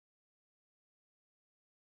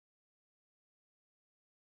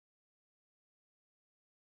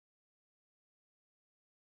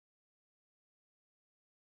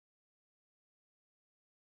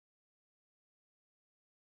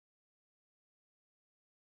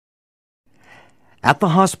At the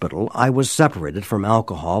hospital, I was separated from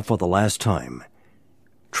alcohol for the last time.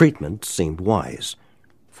 Treatment seemed wise,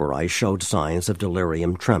 for I showed signs of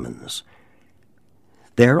delirium tremens.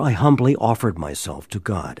 There I humbly offered myself to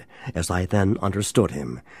God, as I then understood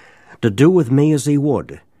him, to do with me as he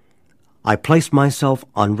would. I placed myself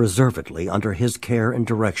unreservedly under his care and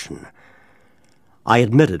direction. I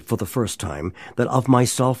admitted for the first time that of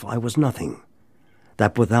myself I was nothing,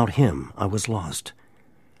 that without him I was lost.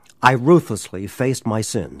 I ruthlessly faced my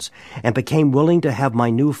sins and became willing to have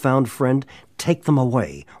my newfound friend take them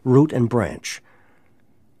away, root and branch.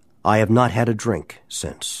 I have not had a drink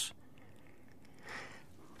since.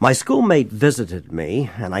 My schoolmate visited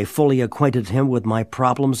me, and I fully acquainted him with my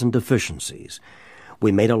problems and deficiencies.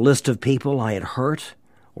 We made a list of people I had hurt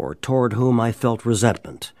or toward whom I felt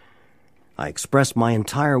resentment. I expressed my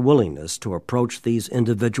entire willingness to approach these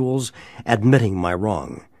individuals, admitting my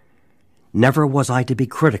wrong. Never was I to be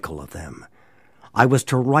critical of them. I was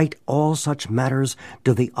to right all such matters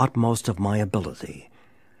to the utmost of my ability.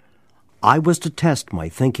 I was to test my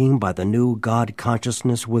thinking by the new God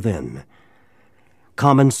consciousness within.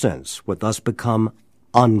 Common sense would thus become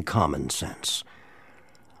uncommon sense.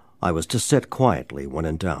 I was to sit quietly when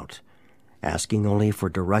in doubt, asking only for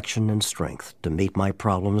direction and strength to meet my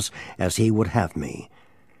problems as he would have me.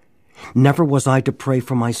 Never was I to pray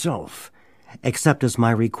for myself, except as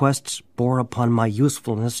my requests bore upon my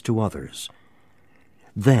usefulness to others.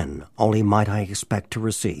 Then only might I expect to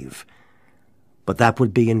receive, but that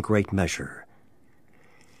would be in great measure.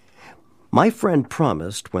 My friend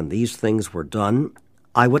promised when these things were done,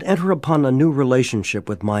 I would enter upon a new relationship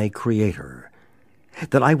with my Creator,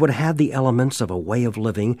 that I would have the elements of a way of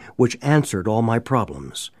living which answered all my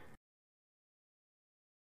problems.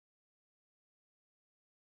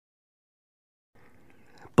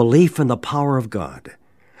 Belief in the power of God,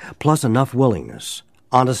 plus enough willingness,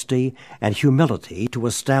 honesty, and humility to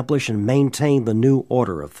establish and maintain the new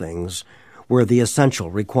order of things were the essential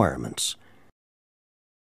requirements.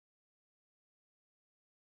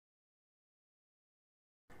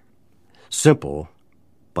 Simple,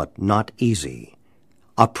 but not easy.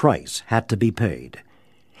 A price had to be paid.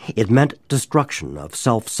 It meant destruction of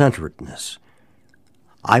self-centeredness.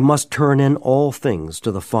 I must turn in all things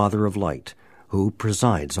to the Father of light, who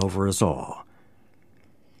presides over us all.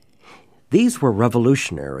 These were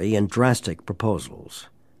revolutionary and drastic proposals,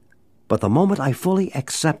 but the moment I fully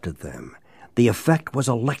accepted them, the effect was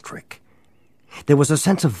electric. There was a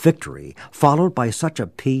sense of victory, followed by such a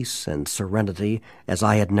peace and serenity as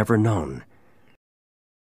I had never known.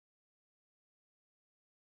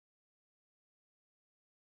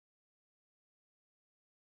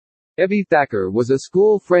 Ebby Thacker was a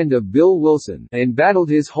school friend of Bill Wilson, and battled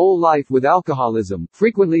his whole life with alcoholism,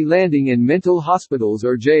 frequently landing in mental hospitals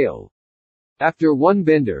or jail. After one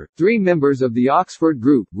bender, 3 members of the Oxford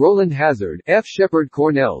group, Roland Hazard, F. Shepard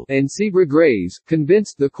Cornell, and Sebra Graves,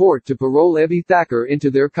 convinced the court to parole Ebby Thacker into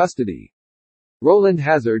their custody. Roland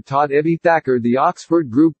Hazard taught Ebby Thacker the Oxford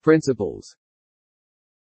group principles.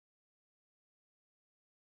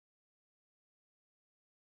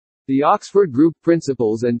 The Oxford group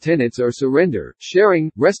principles and tenets are surrender,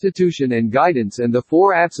 sharing, restitution and guidance, and the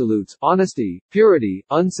 4 absolutes: honesty, purity,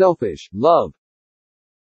 unselfish, love,